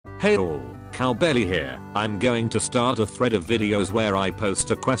Hey all, Cowbelly here. I'm going to start a thread of videos where I post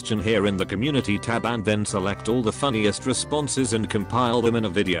a question here in the community tab and then select all the funniest responses and compile them in a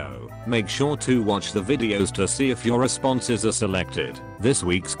video. Make sure to watch the videos to see if your responses are selected. This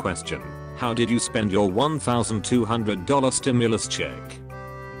week's question: how did you spend your $1,200 stimulus check?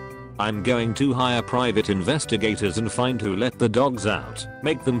 I'm going to hire private investigators and find who let the dogs out,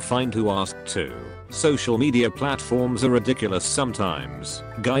 make them find who asked to. Social media platforms are ridiculous sometimes.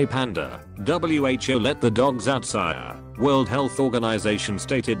 Guy Panda, WHO let the dogs out sire. World Health Organization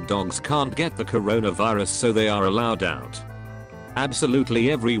stated dogs can't get the coronavirus so they are allowed out.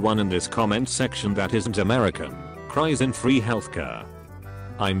 Absolutely everyone in this comment section that isn't American cries in free healthcare.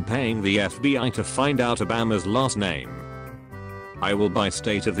 I'm paying the FBI to find out Obama's last name. I will buy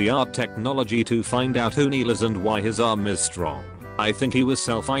state-of-the-art technology to find out who Neil is and why his arm is strong. I think he was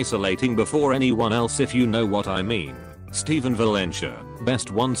self-isolating before anyone else, if you know what I mean. Steven Valencia, best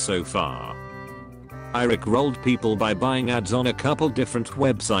one so far. I rickrolled people by buying ads on a couple different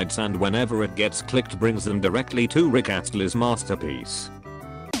websites, and whenever it gets clicked brings them directly to Rick Astley's masterpiece.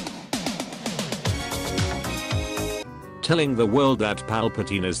 Telling the world that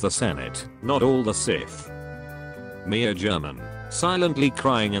Palpatine is the Senate, not all the Sith. Mia German, silently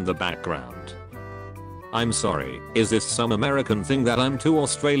crying in the background. I'm sorry, is this some American thing that I'm too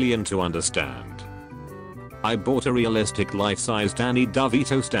Australian to understand? I bought a realistic life-size Danny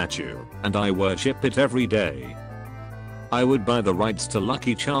DeVito statue, and I worship it every day. I would buy the rights to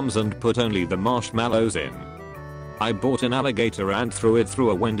Lucky Charms and put only the marshmallows in. I bought an alligator and threw it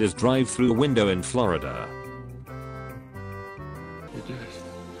through a Wendy's drive-thru window in Florida. You did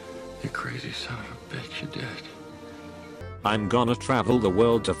it. You crazy son of a bitch, you did it. I'm gonna travel the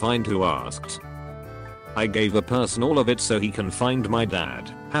world to find who asked. I gave a person all of it so he can find my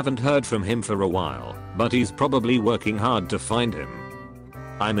dad. Haven't heard from him for a while, but he's probably working hard to find him.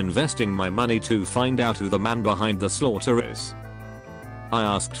 I'm investing my money to find out who the man behind the slaughter is. I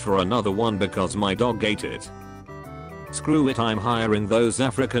asked for another one because my dog ate it. Screw it, I'm hiring those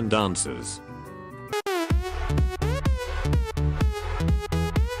African dancers.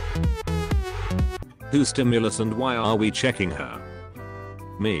 Whose stimulus and why are we checking her?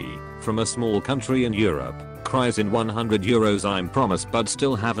 Me, from a small country in Europe, cries in 100 euros I'm promised but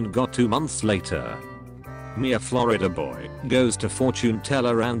still haven't got 2 months later. Me, a Florida boy, goes to fortune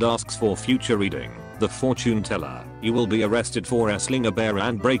teller and asks for future reading. The fortune teller: you will be arrested for wrestling a bear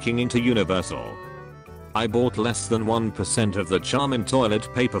and breaking into Universal. I bought less than 1% of the Charmin toilet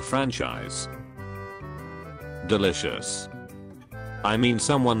paper franchise. Delicious. I mean,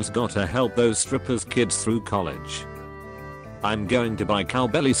 someone's gotta help those strippers' kids through college. I'm going to buy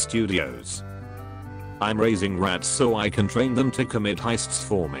Cowbelly Studios. I'm raising rats so I can train them to commit heists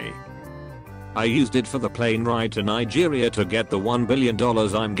for me. I used it for the plane ride to Nigeria to get the $1 billion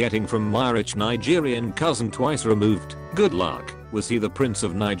I'm getting from my rich Nigerian cousin twice removed. Good luck. Was he the Prince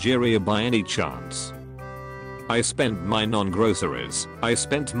of Nigeria by any chance? I spent mine on groceries. I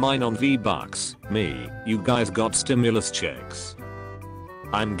spent mine on V-Bucks. Me, you guys got stimulus checks.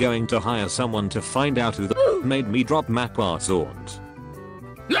 I'm going to hire someone to find out who the made me drop my croissant.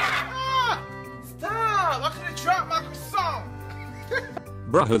 Stop! I could've dropped my croissant!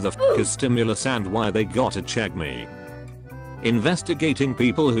 Bruh, who the f is stimulus and why they gotta check me? Investigating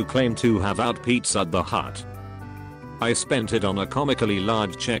people who claim to have out pizza at the Hut. I spent it on a comically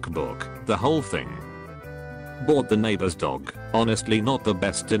large checkbook, the whole thing. Bought the neighbor's dog. Honestly, not the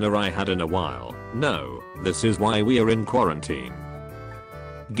best dinner I had in a while. No, this is why we are in quarantine.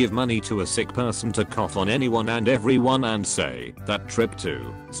 Give money to a sick person to cough on anyone and everyone and say that trip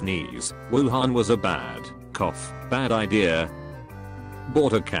to sneeze Wuhan was a bad cough, bad idea.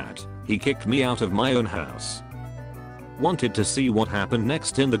 Bought a cat. He kicked me out of my own house. Wanted to see what happened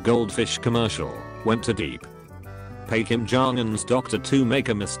next in the goldfish commercial. Went too deep. Pay Kim Jong-un's doctor to make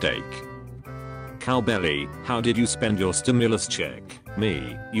a mistake. Cowbelly, how did you spend your stimulus check?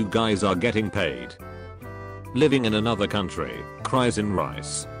 Me, you guys are getting paid. Living in another country, cries in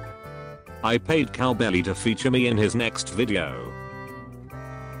rice. I paid Cowbelly to feature me in his next video.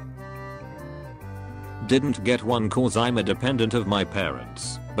 Didn't get one cause I'm a dependent of my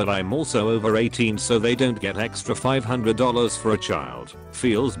parents, but I'm also over 18 so they don't get extra $500 for a child.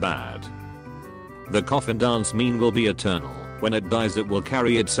 Feels bad. The coffin dance meme will be eternal. When it dies it will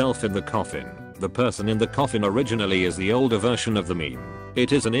carry itself in the coffin. The person in the coffin originally is the older version of the meme.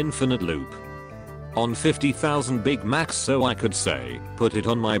 It is an infinite loop. On 50,000 Big Macs so I could say, put it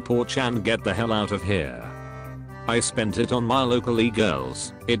on my porch and get the hell out of here. I spent it on my local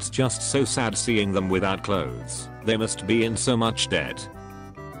e-girls. It's just so sad seeing them without clothes. They must be in so much debt.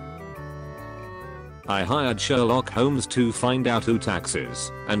 I hired Sherlock Holmes to find out who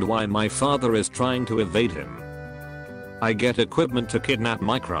taxes and why my father is trying to evade him. I get equipment to kidnap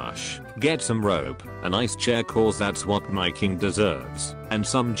my crush, get some rope, an ice chair cause that's what my king deserves, and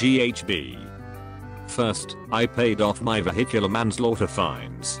some GHB. First, I paid off my vehicular manslaughter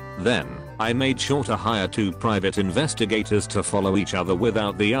fines. Then, I made sure to hire 2 private investigators to follow each other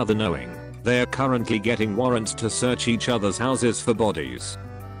without the other knowing. They're currently getting warrants to search each other's houses for bodies.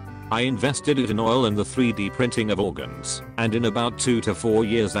 I invested it in oil and the 3D printing of organs, and in about 2 to 4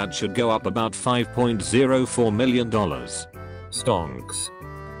 years that should go up about $5.04 million. Stonks.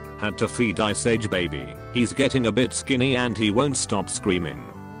 Had to feed Ice Age Baby. He's getting a bit skinny and he won't stop screaming.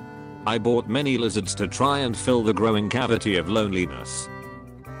 I bought many lizards to try and fill the growing cavity of loneliness.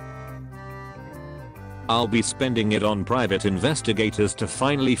 I'll be spending it on private investigators to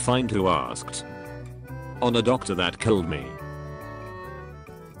finally find who asked. On a doctor that killed me.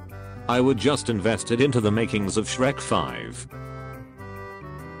 I would just invest it into the makings of Shrek 5.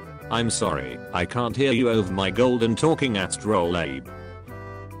 I'm sorry, I can't hear you over my golden talking astrolabe.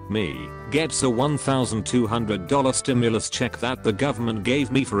 Me gets a $1,200 stimulus check that the government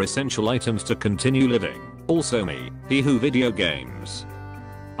gave me for essential items to continue living. Also me, he who video games.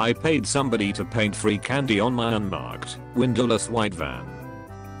 I paid somebody to paint free candy on my unmarked, windowless white van.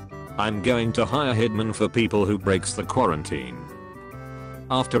 I'm going to hire hitmen for people who breaks the quarantine.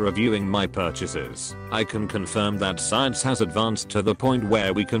 After reviewing my purchases, I can confirm that science has advanced to the point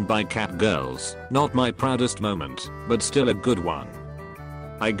where we can buy cat girls. Not my proudest moment, but still a good one.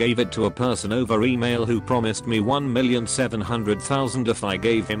 I gave it to a person over email who promised me $1,700,000 if I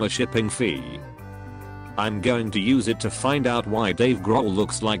gave him a shipping fee. I'm going to use it to find out why Dave Grohl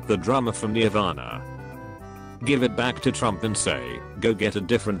looks like the drummer from Nirvana. Give it back to Trump and say, go get a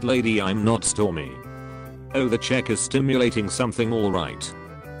different lady, I'm not Stormy. Oh, the check is stimulating something alright.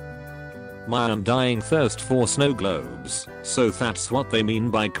 My undying thirst for snow globes, so that's what they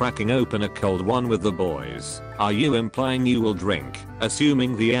mean by cracking open a cold one with the boys. Are you implying you will drink,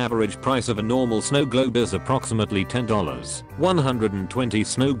 assuming the average price of a normal snow globe is approximately $10, 120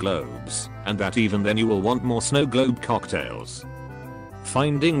 snow globes, and that even then you will want more snow globe cocktails?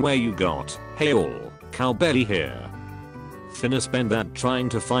 Finding where you got, hey all, Cowbelly here. Finna spend that trying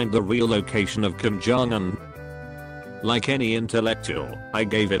to find the real location of Kim Jong-un. Like any intellectual, I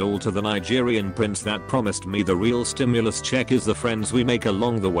gave it all to the Nigerian prince that promised me the real stimulus check is the friends we make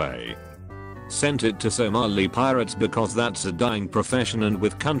along the way. Sent it to Somali pirates because that's a dying profession, and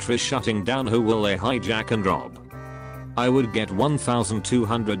with countries shutting down who will they hijack and rob? I would get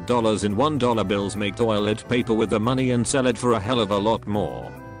 $1,200 in $1 bills, make toilet paper with the money and sell it for a hell of a lot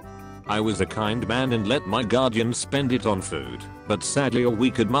more. I was a kind man and let my guardian spend it on food, but sadly all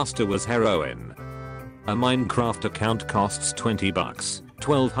we could muster was heroin. A Minecraft account costs $20.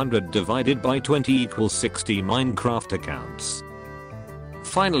 1200 divided by 20 equals 60 Minecraft accounts.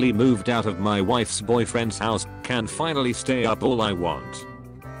 Finally moved out of my wife's boyfriend's house, can finally stay up all I want.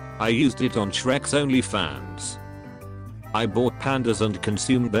 I used it on Shrek's OnlyFans. I bought pandas and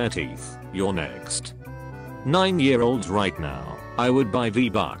consumed their teeth. You're next. 9-year-olds right now, I would buy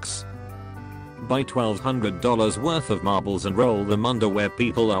V-Bucks. Buy $1,200 worth of marbles and roll them under where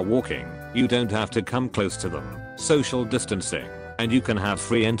people are walking. You don't have to come close to them. Social distancing. And you can have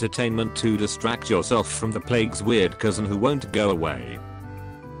free entertainment to distract yourself from the plague's weird cousin who won't go away.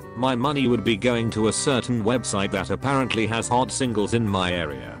 My money would be going to a certain website that apparently has hot singles in my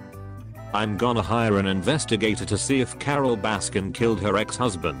area. I'm gonna hire an investigator to see if Carol Baskin killed her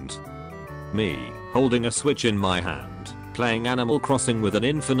ex-husband. Me, holding a Switch in my hand, playing Animal Crossing with an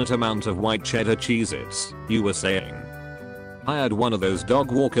infinite amount of white cheddar Cheez-Its, you were saying. Hired one of those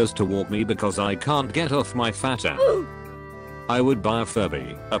dog walkers to walk me because I can't get off my fat ass. I would buy a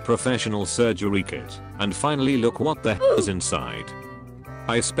Furby, a professional surgery kit, and finally look what the hell is inside.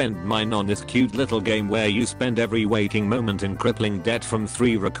 I spent mine on this cute little game where you spend every waking moment in crippling debt from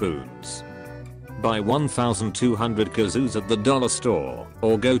 3 raccoons. Buy 1,200 kazoos at the dollar store,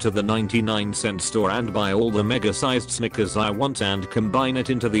 or go to the 99-cent store and buy all the mega-sized Snickers I want and combine it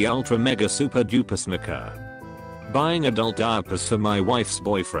into the ultra mega super duper Snicker. Buying adult diapers for my wife's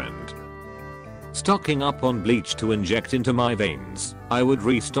boyfriend. Stocking up on bleach to inject into my veins. I would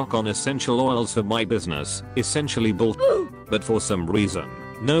restock on essential oils for my business, essentially but for some reason,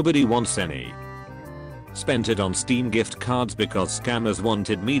 nobody wants any. Spent it on Steam gift cards because scammers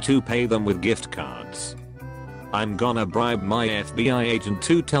wanted me to pay them with gift cards. I'm gonna bribe my FBI agent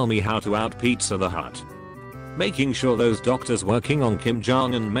to tell me how to out Pizza the Hut. Making sure those doctors working on Kim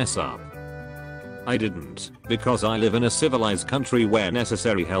Jong-un mess up. I didn't, because I live in a civilized country where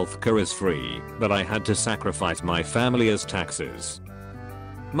necessary healthcare is free, but I had to sacrifice my family as taxes.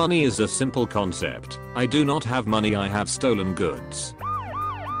 Money is a simple concept. I do not have money, I have stolen goods.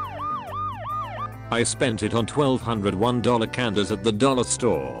 I spent it on $1,201 candies at the dollar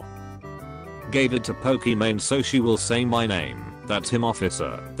store. Gave it to Pokimane so she will say my name. That's him,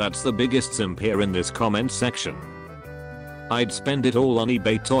 officer. That's the biggest simp here in this comment section. I'd spend it all on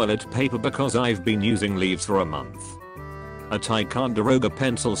eBay toilet paper because I've been using leaves for a month. A Ticonderoga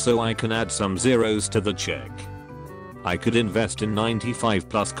pencil so I can add some zeros to the check. I could invest in 95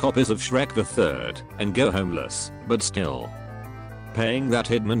 plus copies of Shrek the Third and go homeless, but still. Paying that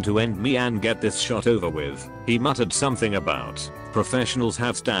hitman to end me and get this shot over with. He muttered something about professionals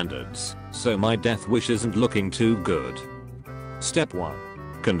have standards, so my death wish isn't looking too good. Step 1.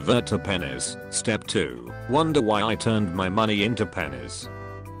 Convert to pennies. Step 2. Wonder why I turned my money into pennies.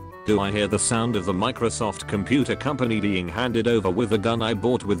 Do I hear the sound of the Microsoft computer company being handed over with a gun I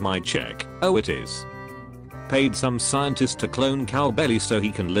bought with my check? Oh, it is. Paid some scientist to clone Cowbelly so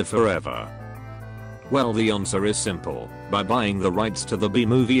he can live forever. Well, the answer is simple. By buying the rights to the B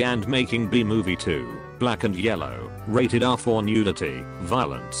movie and making B movie 2, Black and Yellow, rated R for nudity,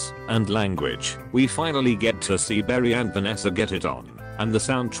 violence, and language, we finally get to see Barry and Vanessa get it on, and the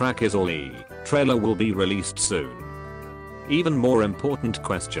soundtrack is all E. Trailer will be released soon. Even more important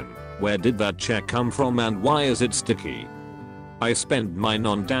question, where did that check come from and why is it sticky? I spend mine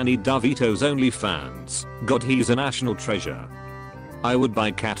on Danny DeVito's OnlyFans. God, he's a national treasure. I would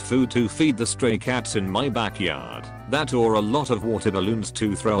buy cat food to feed the stray cats in my backyard. That or a lot of water balloons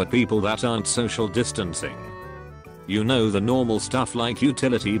to throw at people that aren't social distancing. You know, the normal stuff like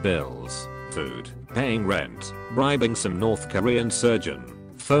utility bills, food, paying rent, bribing some North Korean surgeon,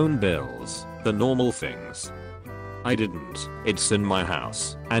 phone bills, the normal things. I didn't. It's in my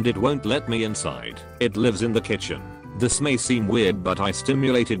house, and it won't let me inside. It lives in the kitchen. This may seem weird, but I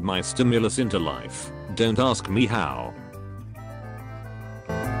stimulated my stimulus into life. Don't ask me how.